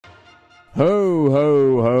Ho,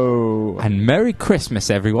 ho, ho. And Merry Christmas,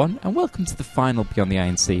 everyone, and welcome to the final Beyond the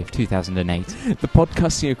INC of 2008. The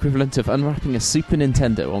podcasting equivalent of unwrapping a Super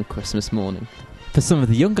Nintendo on Christmas morning. For some of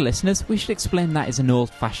the younger listeners, we should explain that is an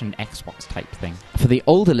old-fashioned Xbox type thing. For the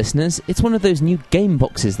older listeners, it's one of those new game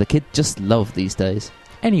boxes the kids just love these days.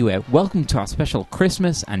 Anyway, welcome to our special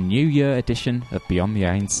Christmas and New Year edition of Beyond the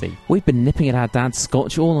INC. We've been nipping at our dad's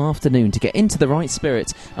scotch all afternoon to get into the right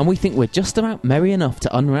spirit, and we think we're just about merry enough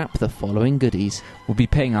to unwrap the following goodies. We'll be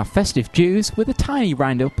paying our festive dues with a tiny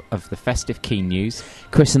roundup of the festive key news.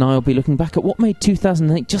 Chris and I will be looking back at what made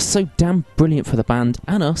 2008 just so damn brilliant for the band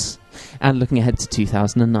and us, and looking ahead to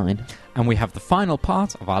 2009. And we have the final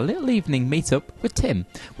part of our little evening meet-up with Tim,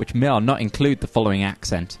 which may or not include the following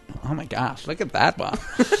accent. Oh my gosh, look at that one.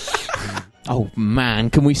 Oh man,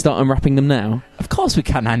 can we start unwrapping them now? Of course we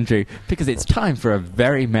can, Andrew, because it's time for a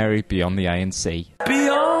very merry Beyond the INC.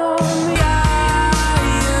 Beyond the INC.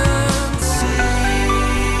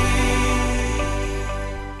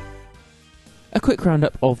 A quick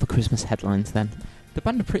roundup of the Christmas headlines then. The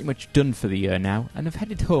band are pretty much done for the year now and have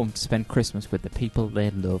headed home to spend Christmas with the people they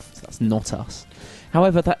love. So that's not us.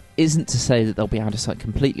 However, that isn't to say that they'll be out of sight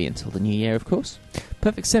completely until the new year, of course.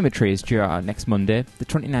 Perfect Symmetry is due out next Monday, the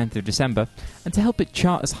 29th of December, and to help it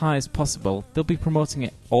chart as high as possible, they'll be promoting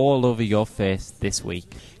it all over your face this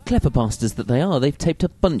week. Clever bastards that they are, they've taped a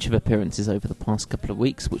bunch of appearances over the past couple of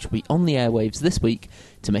weeks, which will be on the airwaves this week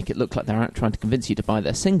to make it look like they're out trying to convince you to buy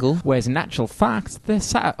their single. Whereas in actual fact, they're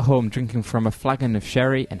sat at home drinking from a flagon of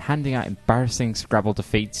sherry and handing out embarrassing Scrabble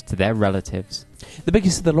defeats to their relatives. The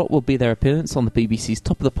biggest of the lot will be their appearance on the BBC's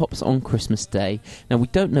Top of the Pops on Christmas Day. Now, we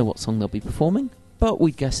don't know what song they'll be performing, but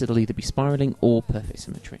we'd guess it'll either be Spiralling or Perfect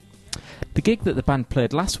Symmetry. The gig that the band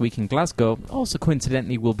played last week in Glasgow also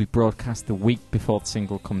coincidentally will be broadcast the week before the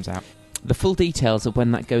single comes out. The full details of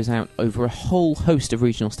when that goes out over a whole host of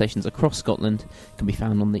regional stations across Scotland can be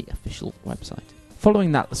found on the official website.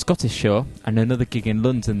 Following that, the Scottish show and another gig in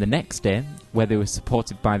London the next day, where they were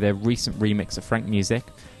supported by their recent remix of Frank Music,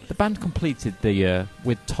 the band completed the year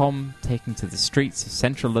with Tom taking to the streets of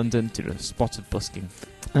central London to do a spot of busking.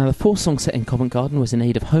 Now, the fourth song set in Covent Garden was in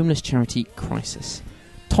aid of homeless charity Crisis.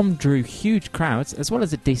 Tom drew huge crowds, as well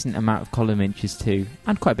as a decent amount of column inches too,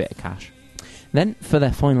 and quite a bit of cash. Then, for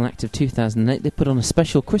their final act of 2008, they put on a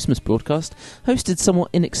special Christmas broadcast, hosted somewhat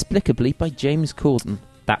inexplicably by James Corden.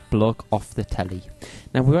 That bloke off the telly.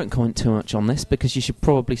 Now, we won't comment too much on this, because you should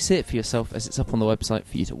probably see it for yourself as it's up on the website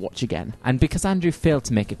for you to watch again. And because Andrew failed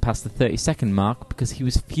to make it past the 30-second mark because he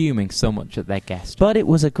was fuming so much at their guest. But it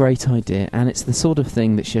was a great idea, and it's the sort of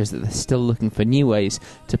thing that shows that they're still looking for new ways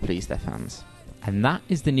to please their fans. And that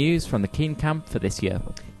is the news from the Keen Camp for this year.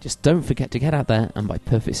 Just don't forget to get out there and buy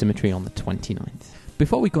Perfect Symmetry on the 29th.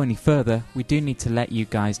 Before we go any further, we do need to let you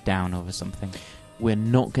guys down over something. We're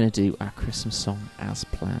not going to do our Christmas song as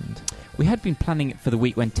planned. We had been planning it for the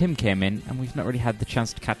week when Tim came in, and we've not really had the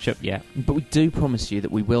chance to catch up yet. But we do promise you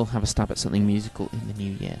that we will have a stab at something musical in the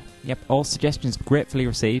new year. Yep, all suggestions gratefully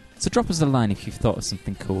received, so drop us a line if you've thought of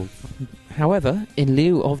something cool. However, in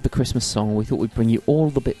lieu of the Christmas song, we thought we'd bring you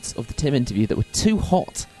all the bits of the Tim interview that were too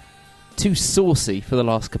hot, too saucy for the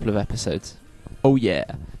last couple of episodes. Oh yeah,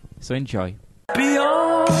 so enjoy.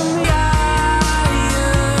 Beyond the INC.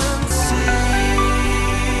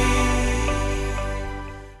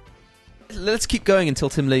 Let's keep going until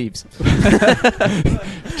Tim leaves.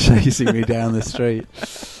 Chasing me down the street.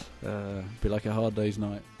 Be like a hard day's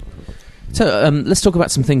night. So, let's talk about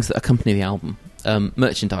some things that accompany the album.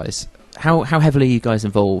 Merchandise. How heavily are you guys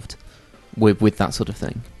involved with that sort of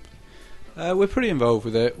thing? We're pretty involved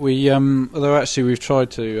with it. Although actually we've tried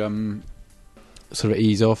to sort of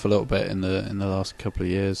ease off a little bit in the last couple of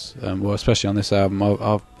years. Well, especially on this album,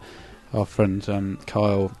 our friend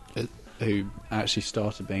Kyle, who actually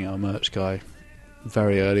started being our merch guy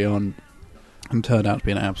very early on, and turned out to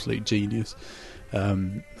be an absolute genius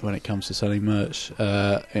when it comes to selling merch.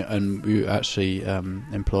 And we actually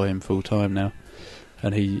employ him full time now,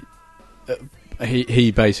 and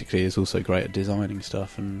he basically is also great at designing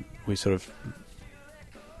stuff, and we sort of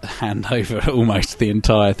hand over almost the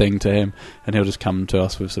entire thing to him, and he'll just come to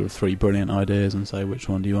us with sort of 3 brilliant ideas and say, which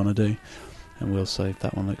one do you want to do, and we'll say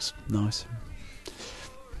that one looks nice.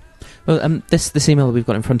 Well, this email that we've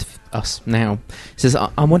got in front of us now says,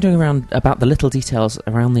 I'm wondering around about the little details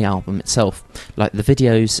around the album itself, like the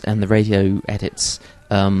videos and the radio edits,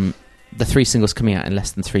 the 3 singles coming out in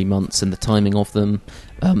less than 3 months and the timing of them,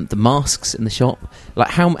 the masks in the shop. Like,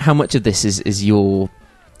 how much of this is your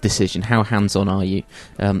decision? How hands-on are you?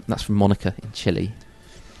 That's from Monica in Chile.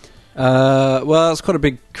 Well, that's quite a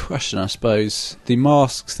big question, I suppose. The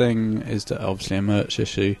masks thing is obviously a merch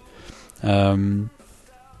issue.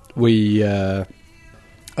 we I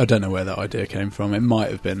don't know where that idea came from. It might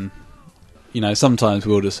have been, sometimes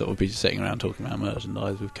we'll just sort of be sitting around talking about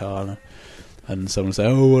merchandise with Carl, and someone will say,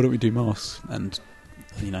 "Oh, why don't we do masks?" And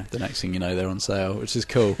the next thing you know, they're on sale, which is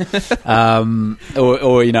cool.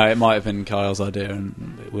 or it might have been Kyle's idea,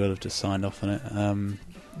 and we'll have just signed off on it.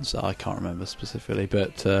 So I can't remember specifically,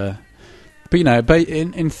 but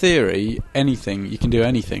in theory, anything you can do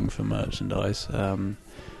anything for merchandise.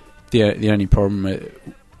 The only problem,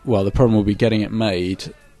 the problem will be getting it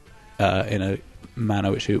made in a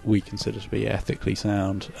manner which we consider to be ethically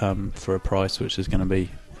sound, for a price which is going to be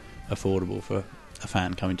affordable for a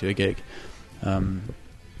fan coming to a gig.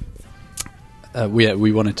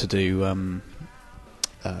 We wanted to do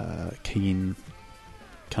Keen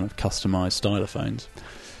kind of customised stylophones,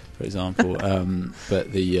 for example. But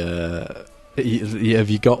have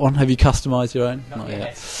you got one? Have you customised your own? Not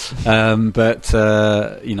yet.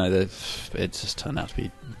 It just turned out to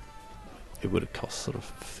be. It would have cost sort of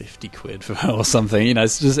 50 quid or something.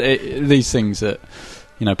 It's just these things that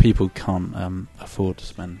people can't afford to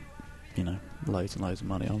spend. Loads and loads of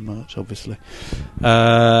money on merch, obviously.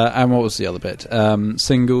 And what was the other bit?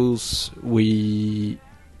 Singles. The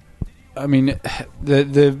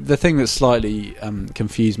thing that slightly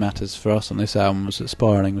confused matters for us on this album was that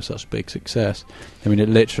Spiralling was such a big success. It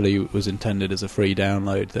literally was intended as a free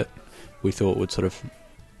download that we thought would sort of.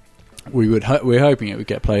 We were hoping it would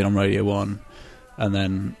get played on Radio 1, and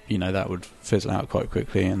then that would fizzle out quite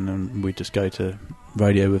quickly, and then we'd just go to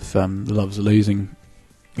radio with The Loves Are Losing,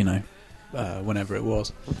 whenever it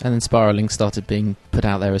was. And then Spiralling started being put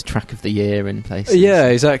out there as track of the year in places. Yeah,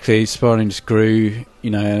 exactly. Spiralling just grew,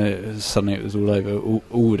 suddenly it was all over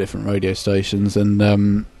all the different radio stations,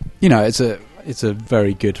 and it's a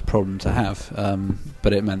very good problem to have.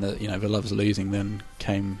 But it meant that The Loves Are Losing then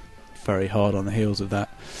came very hard on the heels of that.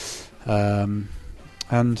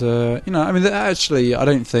 Actually, I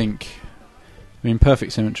don't think.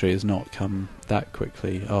 Perfect Symmetry has not come that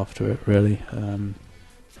quickly after it, really.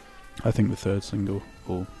 I think the third single,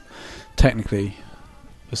 or technically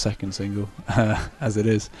the second single, as it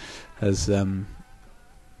is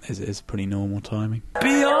pretty normal timing.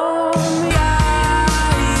 Beyond the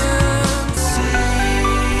iron sea.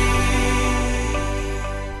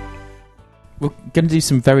 We're going to do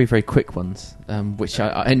some very, very quick ones, which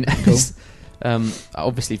I Cool.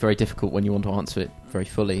 obviously very difficult when you want to answer it very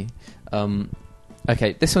fully.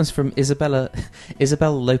 Okay, this one's from Isabella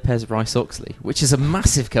Lopez Rice Oxley, which is a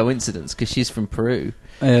massive coincidence because she's from Peru.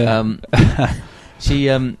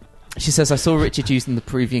 She says, "I saw Richard using the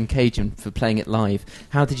Peruvian Cajun for playing it live.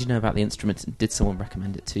 How did you know about the instrument, and did someone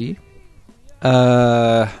recommend it to you?"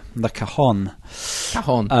 The cajon.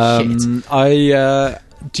 Cajon. Shit.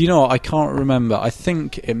 Do you know what? I can't remember. I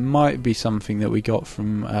think it might be something that we got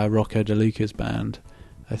from Rocco De Luca's band.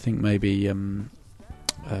 I think maybe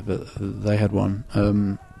but they had one.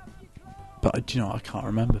 But do you know what? I can't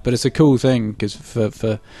remember. But it's a cool thing because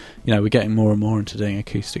for we're getting more and more into doing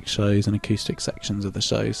acoustic shows and acoustic sections of the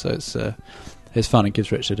show. So it's fun. It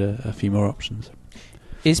gives Richard a few more options.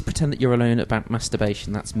 Is Pretend That You're Alone about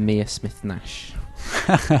masturbation? That's Mia Smith Nash.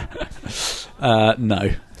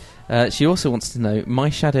 No. She also wants to know, My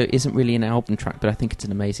Shadow isn't really an album track, but I think it's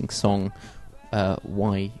an amazing song.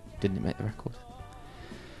 Why didn't it make the record?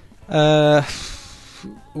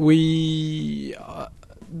 We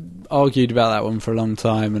argued about that one for a long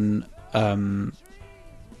time and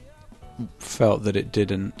felt that it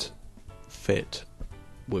didn't fit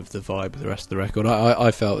with the vibe of the rest of the record.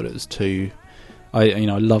 I felt that it was too... I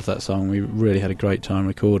love that song. We really had a great time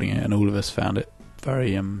recording it, and all of us found it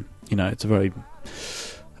very... it's a very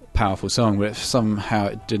powerful song, but somehow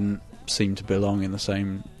it didn't seem to belong in the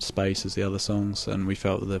same space as the other songs, and we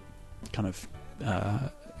felt that the kind of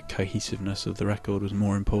cohesiveness of the record was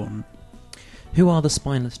more important. Who are the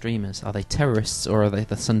Spineless Dreamers? Are they terrorists or are they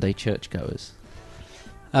the Sunday churchgoers?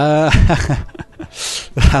 That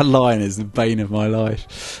line is the bane of my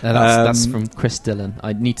life. That's from Chris Dillon.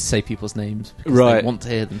 I need to say people's names because they want to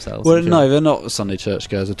hear themselves. Well, no, they're not Sunday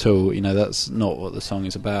churchgoers at all. That's not what the song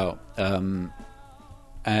is about. The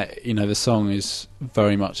song is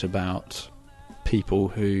very much about people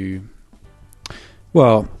who...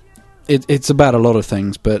 Well, it's about a lot of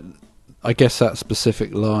things, but I guess that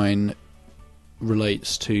specific line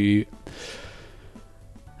relates to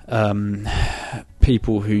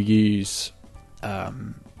people who use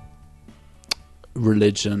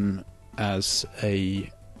religion as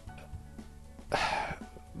a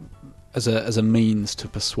means to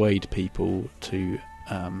persuade people to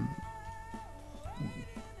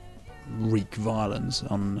wreak violence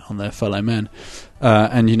on their fellow men,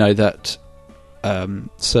 and that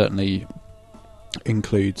certainly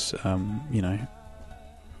includes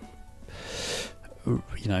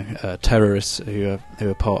terrorists who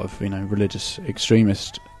are part of religious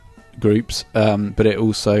extremist groups, but it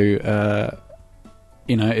also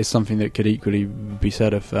is something that could equally be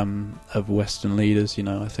said of Western leaders.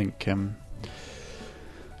 I think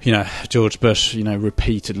George Bush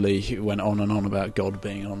repeatedly went on and on about God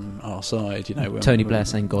being on our side. Tony Blair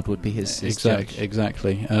saying God would be his judge.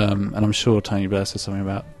 Exactly. And I'm sure Tony Blair said something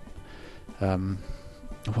about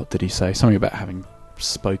what did he say? Something about having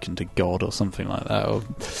spoken to God or something like that. Or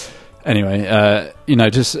anyway,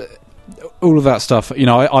 just all of that stuff.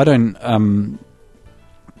 I don't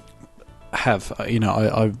have.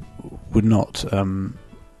 I would not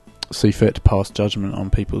see fit to pass judgment on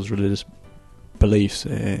people's religious beliefs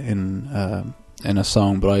in a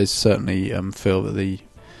song, but I certainly feel that the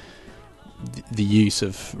use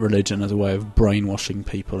of religion as a way of brainwashing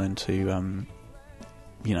people into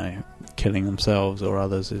killing themselves or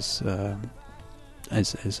others is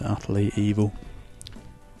utterly evil.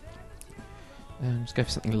 Let's go for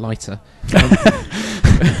something lighter.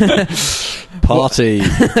 Party.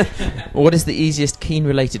 What is the easiest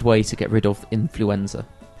Keane-related way to get rid of influenza?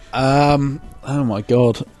 Oh my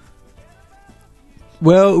god.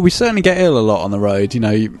 Well, we certainly get ill a lot on the road.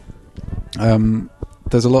 There's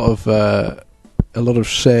a lot of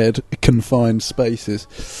shared confined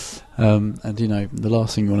spaces, and the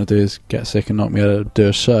last thing you want to do is get sick and not be able to do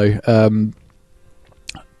a show.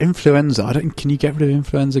 Influenza. Can you get rid of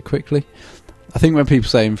influenza quickly? I think when people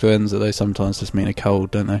say influenza, they sometimes just mean a cold,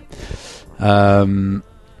 don't they?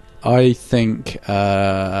 I think.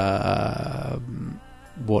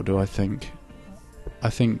 What do I think? I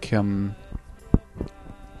think.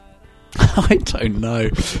 I don't know.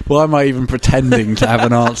 Why am I even pretending to have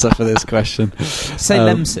an answer for this question? Say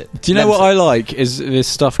Lemsip. Do you know what I like? Is this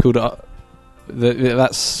stuff called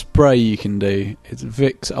that spray you can do? It's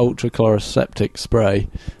Vicks Ultra Chloroseptic Spray.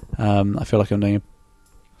 I feel like I'm doing a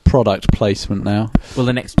product placement now. Will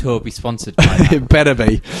the next tour be sponsored by that? It better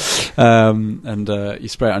be. And you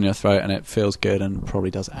spray it on your throat and it feels good and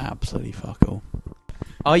probably does absolutely fuck all.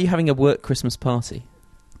 Are you having a work Christmas party?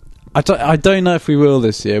 I don't know if we will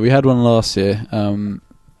this year. We had one last year.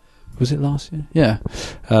 Was it last year? Yeah.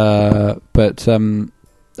 But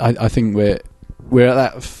I think we're at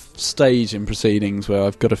that stage in proceedings where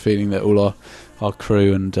I've got a feeling that all our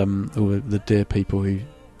crew and all the dear people who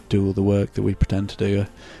do all the work that we pretend to do are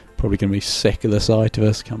probably going to be sick of the sight of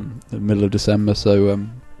us come the middle of December. So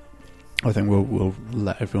I think we'll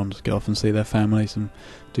let everyone just go off and see their families and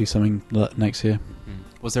do something next year.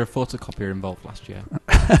 Was there a photocopier involved last year?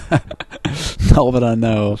 Not that I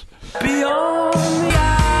know of. Beyond the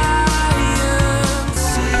iron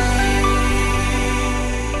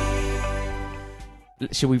sea.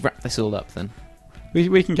 Shall we wrap this all up then?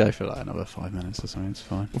 We can go for like another 5 minutes or something. It's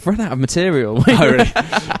fine. We've run out of material. Oh, really?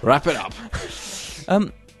 Wrap it up.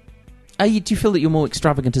 Do you feel that you're more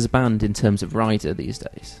extravagant as a band in terms of rider these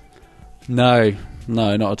days? No,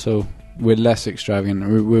 not at all. We're less extravagant.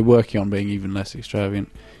 We're working on being even less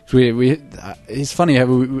extravagant. It's funny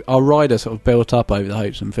how our rider sort of built up over the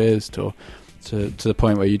Hopes and Fears tour to the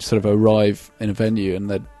point where you'd sort of arrive in a venue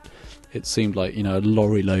and it seemed like a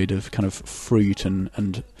lorry load of kind of fruit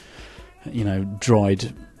and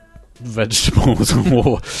dried vegetables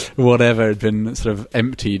or whatever had been sort of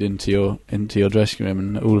emptied into your dressing room,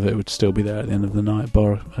 and all of it would still be there at the end of the night,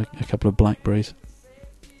 bar a couple of Blackberries.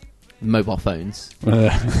 Mobile phones.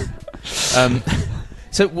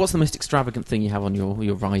 So what's the most extravagant thing you have on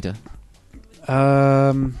your rider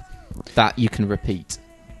that you can repeat?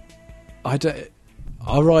 Our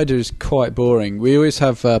rider is quite boring. We always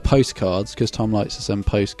have postcards because Tom likes to send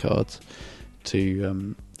postcards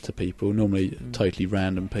to people, normally totally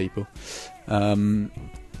random people,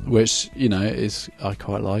 which is I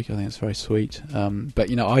quite like. I think it's very sweet. But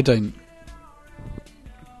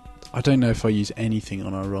I don't know if I use anything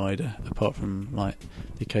on our rider apart from like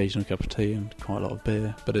the occasional cup of tea and quite a lot of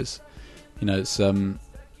beer. But it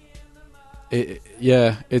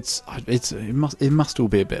must all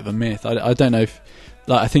be a bit of a myth. I don't know if,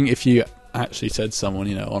 like, I think if you actually said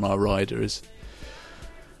someone on our rider is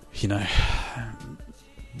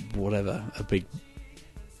whatever, a big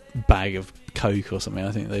bag of Coke or something,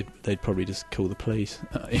 I think they'd probably just call the police.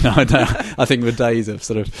 I think the days of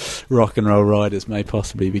sort of rock and roll riders may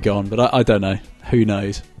possibly be gone, but I don't know. Who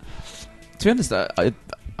knows? To be honest, I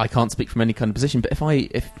can't speak from any kind of position, but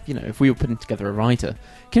if we were putting together a rider,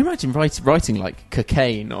 can you imagine writing like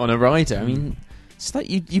cocaine on a rider? I mean, it's like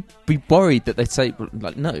you'd be worried that they'd say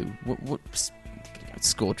like, no, what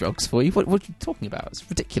score drugs for you? What are you talking about? It's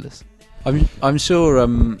ridiculous. I'm sure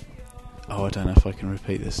I don't know if I can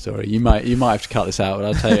repeat this story. You might have to cut this out, but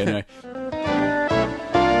I'll tell you anyway.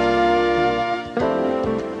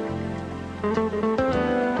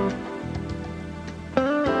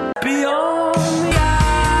 Beyond the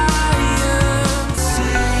iron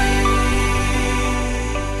sea.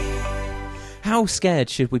 How scared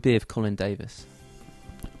should we be of Colin Davis?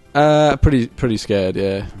 Pretty scared,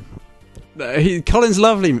 yeah. Colin's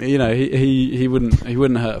lovely, you know. He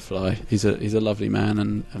wouldn't hurt a fly. He's a lovely man,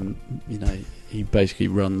 and you know, he basically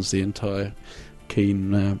runs the entire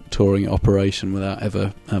Keane touring operation without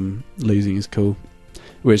ever losing his cool.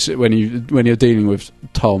 Which when you're dealing with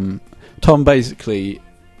Tom basically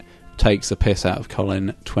takes the piss out of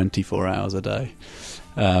Colin 24 hours a day,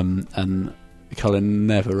 and Colin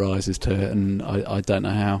never rises to it, and I don't know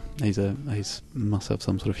how. He's must have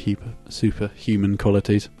some sort of superhuman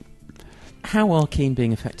qualities. How are Keane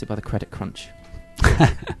being affected by the credit crunch?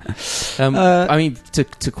 I mean,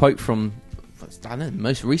 to quote from I don't know, the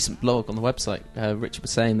most recent blog on the website, Richard was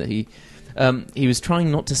saying that he was trying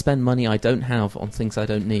not to spend money I don't have on things I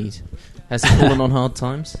don't need. Has he fallen on hard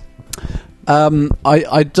times?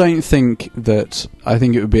 I don't think that. I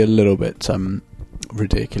think it would be a little bit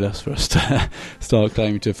ridiculous for us to start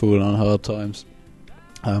claiming to have fallen on hard times.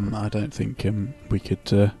 I don't think we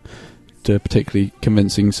could do a particularly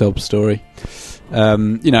convincing sob story.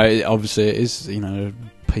 You know, obviously it is. You know,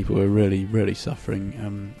 people are really, really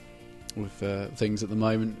suffering with things at the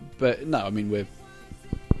moment. But no, I mean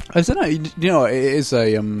I don't know. You know, it is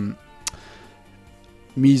a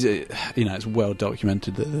music. You know, it's well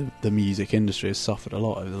documented that the music industry has suffered a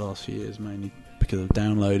lot over the last few years, mainly because of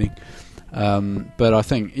downloading. But I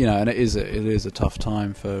think, you know, and it is a tough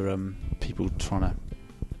time for people trying to,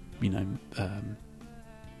 you know,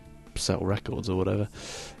 sell records or whatever.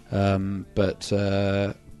 But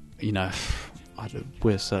you know,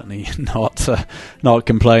 we're certainly not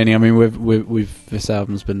complaining. I mean, we've this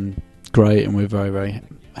album's been great, and we're very, very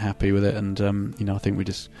happy with it. And you know, I think we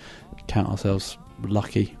just count ourselves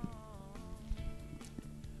lucky.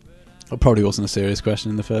 It probably wasn't a serious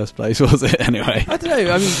question in the first place, was it? Anyway, I don't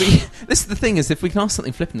know. I mean, this is the thing: is if we can ask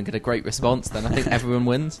something flippant and get a great response, then I think everyone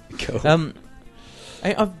wins. Cool.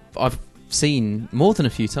 I've seen more than a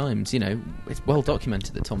few times. You know, it's well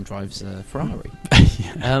documented that Tom drives a Ferrari.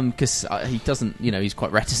 Because he doesn't. You know, he's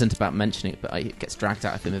quite reticent about mentioning it, but it gets dragged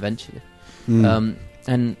out of him eventually.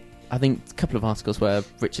 And I think a couple of articles where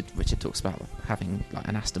Richard talks about having like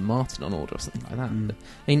an Aston Martin on order or something like that. But,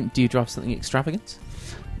 I mean, do you drive something extravagant?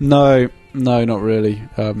 No, not really.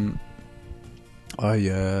 I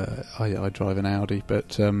drive an Audi,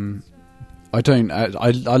 but I don't.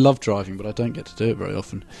 I love driving, but I don't get to do it very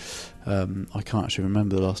often. I can't actually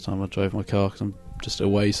remember the last time I drove my car because I'm just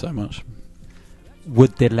away so much.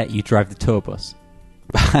 Would they let you drive the tour bus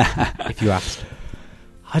if you asked?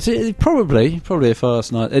 I did, probably if I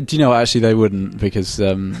asked. Do you know what? Actually, they wouldn't because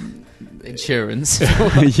insurance.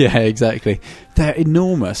 Yeah, exactly. They're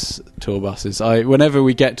enormous tour buses. Whenever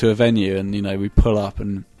we get to a venue and you know we pull up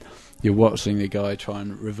and you're watching the guy try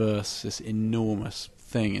and reverse this enormous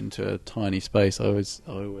thing into a tiny space, I always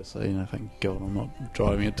say, you know, thank God I'm not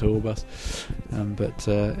driving a tour bus. But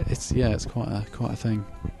it's quite a thing.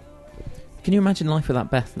 Can you imagine life without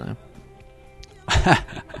Beth now?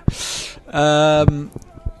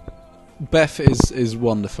 Beth is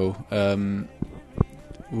wonderful.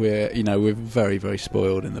 We're very, very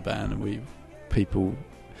spoiled in the band, and people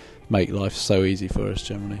make life so easy for us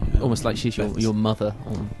generally. Almost like she's your mother.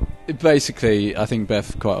 Basically, I think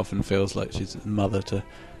Beth quite often feels like she's a mother to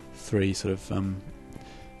three sort of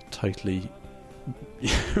totally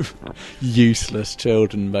useless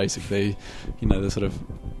children. Basically, you know, the sort of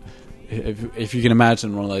if you can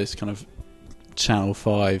imagine one of those kind of Channel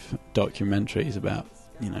 5 documentaries about,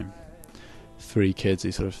 you know, three kids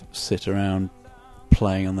who sort of sit around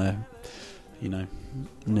playing on their, you know,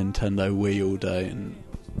 Nintendo Wii all day and,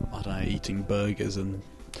 I don't know, eating burgers and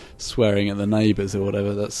swearing at the neighbours or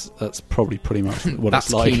whatever. That's probably pretty much what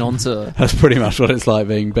it's like. Keen on to. That's pretty much what it's like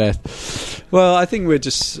being Beth. Well, I think we're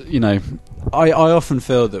just, you know, I often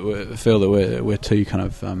feel that we're too kind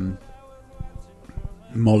of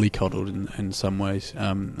mollycoddled in some ways,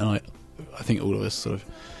 and I think all of us sort of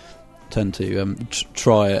tend to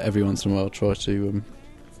try every once in a while to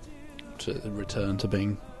return to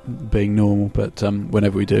being normal, but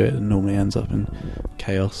whenever we do it normally ends up in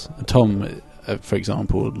chaos. Tom, for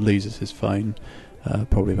example, loses his phone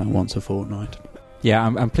probably about once a fortnight. Yeah,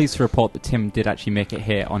 I'm pleased to report that Tim did actually make it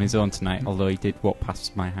here on his own tonight, although he did walk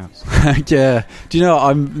past my house. Yeah. Do you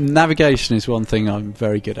know, navigation is one thing I'm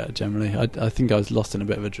very good at generally. I think I was lost in a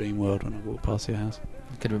bit of a dream world when I walked past your house.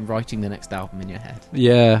 You could have been writing the next album in your head.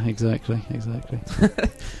 Yeah, exactly.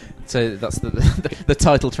 So that's the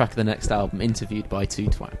title track of the next album, Interviewed by Two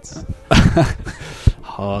Twats.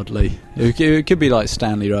 Hardly. It could be like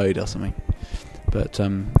Stanley Road or something. But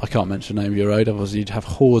I can't mention the name of your road, otherwise you'd have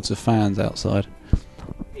hordes of fans outside.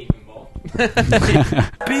 Even more.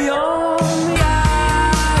 Beyond the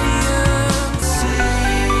iron sea.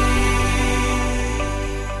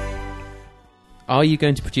 Are you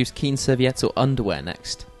going to produce Keen serviettes or underwear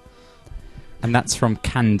next? And that's from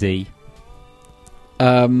Candy.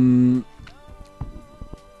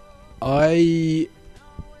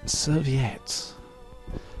 Serviettes.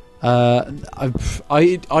 I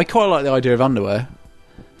quite like the idea of underwear.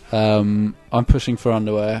 I'm pushing for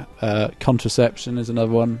underwear. Contraception is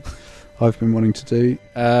another one I've been wanting to do.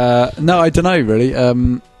 No, I don't know really.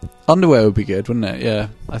 Underwear would be good, wouldn't it? Yeah,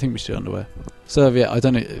 I think we should do underwear. Serviette, I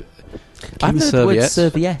don't know. I haven't heard the word Serviettes?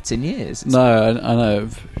 serviette in years. No, I know.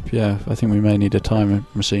 Yeah, I think we may need a time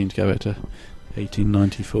machine to go back to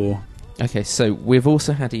 1894. Okay, so we've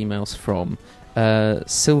also had emails from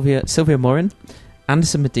Sylvia Morin,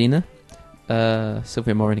 Anderson Medina,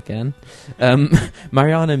 Sylvia Morin again,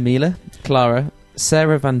 Mariana Mila, Clara,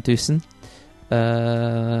 Sarah Van Dusen,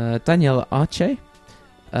 Danielle Arche,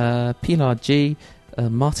 Pilar G,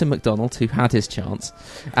 Martin McDonald, who had his chance,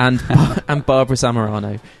 and and Barbara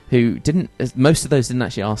Zamorano, who didn't. Most of those didn't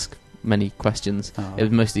actually ask many questions. Oh. It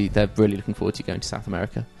was mostly they're really looking forward to going to South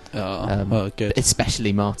America. Well, good.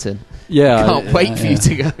 Especially Martin. Yeah, Can't wait for you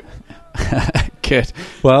to go. Good.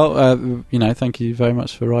 Well, thank you very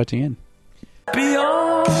much for writing in.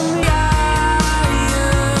 Beyond the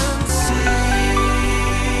iron sea.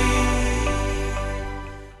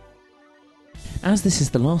 As this is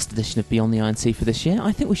the last edition of Beyond the Iron Sea for this year,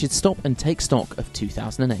 I think we should stop and take stock of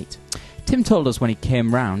 2008. Tim told us when he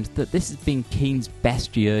came round that this has been Keen's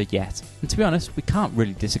best year yet. And to be honest, we can't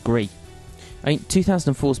really disagree. I mean,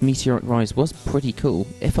 2004's Meteoric Rise was pretty cool,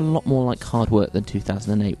 if a lot more like hard work than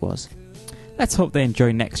 2008 was. Let's hope they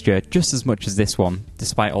enjoy next year just as much as this one,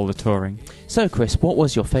 despite all the touring. So, Chris, what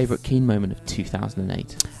was your favourite Keen moment of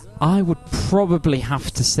 2008? I would probably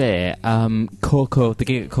have to say Coco, the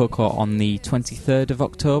gig at Coco on the 23rd of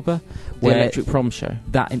October. The Electric Prom Show?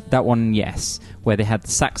 That one, yes. Where they had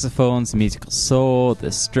the saxophones, the musical saw,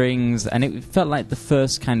 the strings, and it felt like the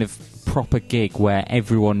first kind of proper gig where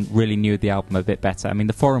everyone really knew the album a bit better. I mean,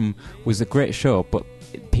 the Forum was a great show, but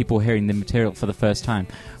people were hearing the material for the first time.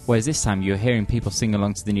 Whereas this time you're hearing people sing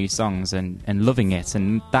along to the new songs and loving it,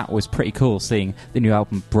 and that was pretty cool, seeing the new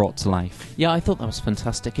album brought to life. Yeah, I thought that was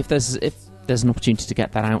fantastic. If there's an opportunity to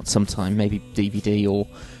get that out sometime, maybe DVD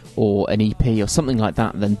or an EP or something like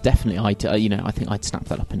that, then definitely I think I'd snap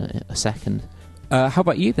that up in a second. How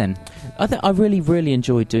about you then? I really, really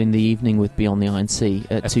enjoyed doing the evening with Beyond the Iron Sea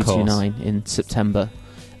at Of 229 in September.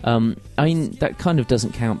 I mean, that kind of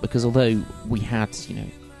doesn't count because although we had,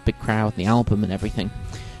 big crowd, the album and everything,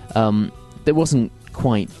 there wasn't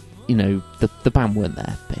quite, the band weren't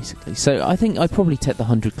there, basically. So I think I'd probably take the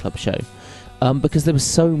 100 Club show because there was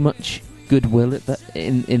so much goodwill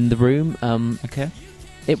in the room. Okay.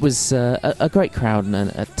 It was a great crowd and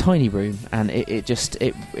a tiny room, and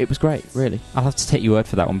it was great, really. I'll have to take your word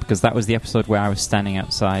for that one, because that was the episode where I was standing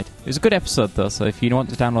outside. It was a good episode, though, so if you want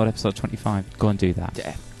to download episode 25, go and do that.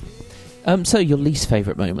 Yeah. So your least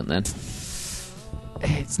favourite moment, then?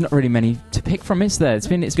 It's not really many to pick from, is there? It's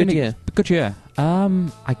been Good year. a good year.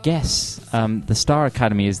 I guess the Star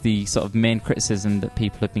Academy is the sort of main criticism that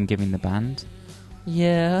people have been giving the band.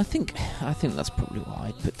 Yeah, I think that's probably what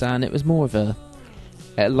I'd put down. It was more of a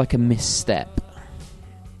misstep.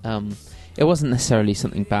 It wasn't necessarily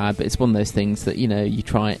something bad, but it's one of those things that you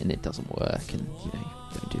try it and it doesn't work, and you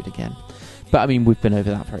don't do it again. But I mean, we've been over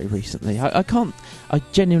that very recently. I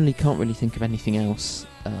genuinely can't really think of anything else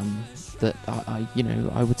that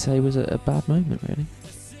I would say was a bad moment, really.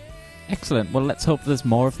 Excellent. Well, let's hope there's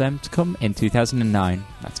more of them to come in 2009.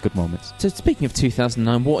 That's good moments. So speaking of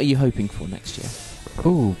 2009, what are you hoping for next year?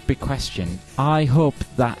 Ooh, big question. I hope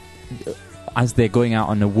that as they're going out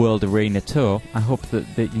on a world arena tour, I hope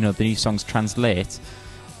that the new songs translate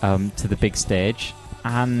to the big stage,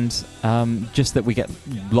 and just that we get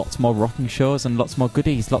lots more rocking shows and lots more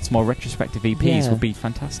goodies, lots more retrospective EPs would be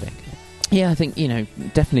fantastic. Yeah, I think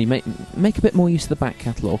definitely make a bit more use of the back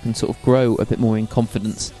catalogue and sort of grow a bit more in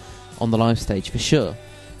confidence on the live stage for sure.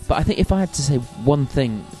 But I think if I had to say one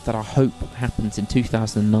thing that I hope happens in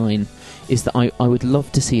 2009 is that I would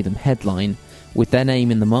love to see them headline with their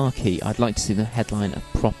name in the marquee, I'd like to see them headline a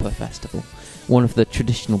proper festival, one of the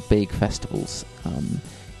traditional big festivals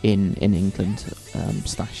in England /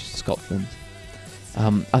 Scotland.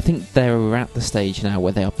 I think they're at the stage now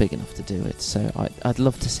where they are big enough to do it, so I'd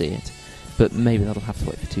love to see it, but maybe that'll have to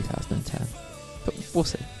wait for 2010. But we'll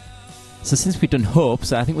see. So since we've done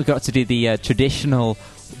hopes, I think we've got to do the traditional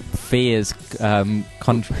fears.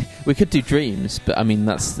 We could do dreams, but I mean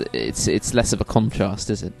it's less of a contrast,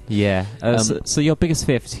 is it? Yeah. So your biggest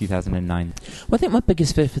fear for 2009? Well, I think my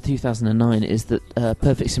biggest fear for 2009 is that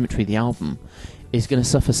Perfect Symmetry, the album, is going to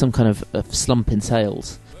suffer some kind of slump in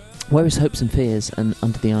sales. Whereas Hopes and Fears and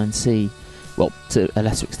Under the Iron Sea, well, to a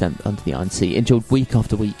lesser extent Under the Iron Sea, enjoyed week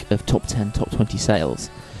after week of top 10, top 20 sales,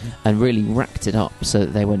 and really racked it up so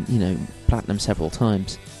that they went, platinum several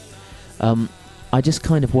times. I just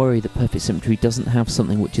kind of worry that Perfect Symmetry doesn't have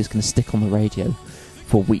something which is going to stick on the radio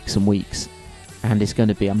for weeks and weeks, and is going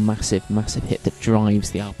to be a massive, massive hit that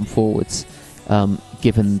drives the album forwards,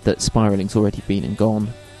 given that Spiraling's already been and gone.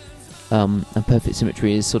 And Perfect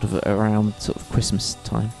Symmetry is sort of around sort of Christmas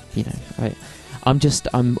time, I'm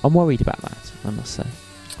worried about that, I must say.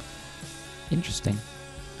 Interesting.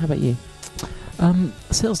 How about you?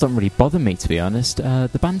 Sales don't really bother me, to be honest.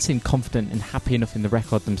 The band seem confident and happy enough in the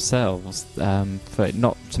record themselves for it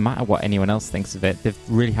not to matter what anyone else thinks of it. They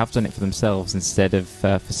really have done it for themselves instead of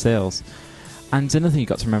for sales. And another thing you've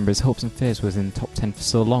got to remember is Hopes and Fears was in the top 10 for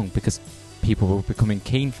so long because people were becoming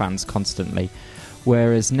Keane fans constantly.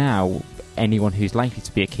 Whereas now, anyone who's likely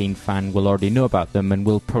to be a Keane fan will already know about them and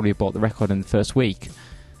will probably have bought the record in the first week.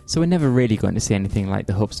 So we're never really going to see anything like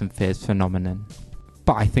the Hopes and Fears phenomenon.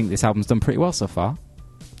 But I think this album's done pretty well so far.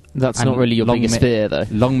 That's And not really your biggest fear, though.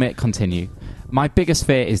 Long may it continue. My biggest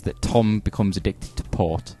fear is that Tom becomes addicted to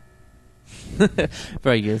port.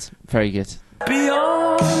 Very good, very good.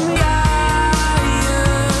 Beyond the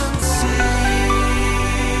iron sea.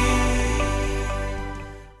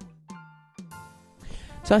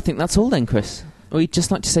 So I think that's all then, Chris. We'd just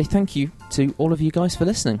like to say thank you to all of you guys for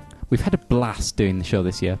listening. We've had a blast doing the show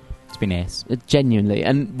this year. It's been ace. Genuinely,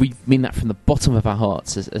 and we mean that from the bottom of our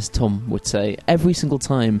hearts, as Tom would say. Every single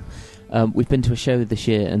time we've been to a show this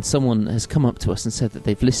year and someone has come up to us and said that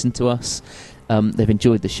they've listened to us, they've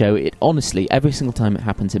enjoyed the show, it honestly, every single time it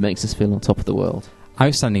happens, it makes us feel on top of the world. I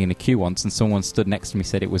was standing in a queue once and someone stood next to me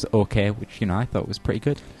said it was okay, which, I thought was pretty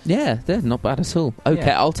good. Yeah, they're not bad at all. Okay,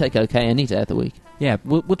 Yeah. I'll take okay any day of the week. Yeah,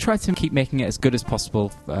 we'll try to keep making it as good as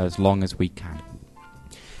possible as long as we can.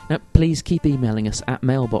 Now, please keep emailing us at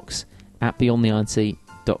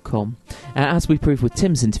mailbox@beyondtheironSea.com. As we proved with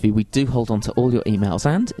Tim's interview, we do hold on to all your emails,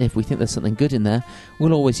 and if we think there's something good in there,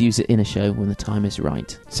 we'll always use it in a show when the time is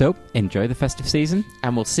right. So, enjoy the festive season.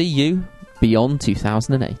 And we'll see you beyond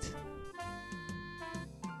 2008.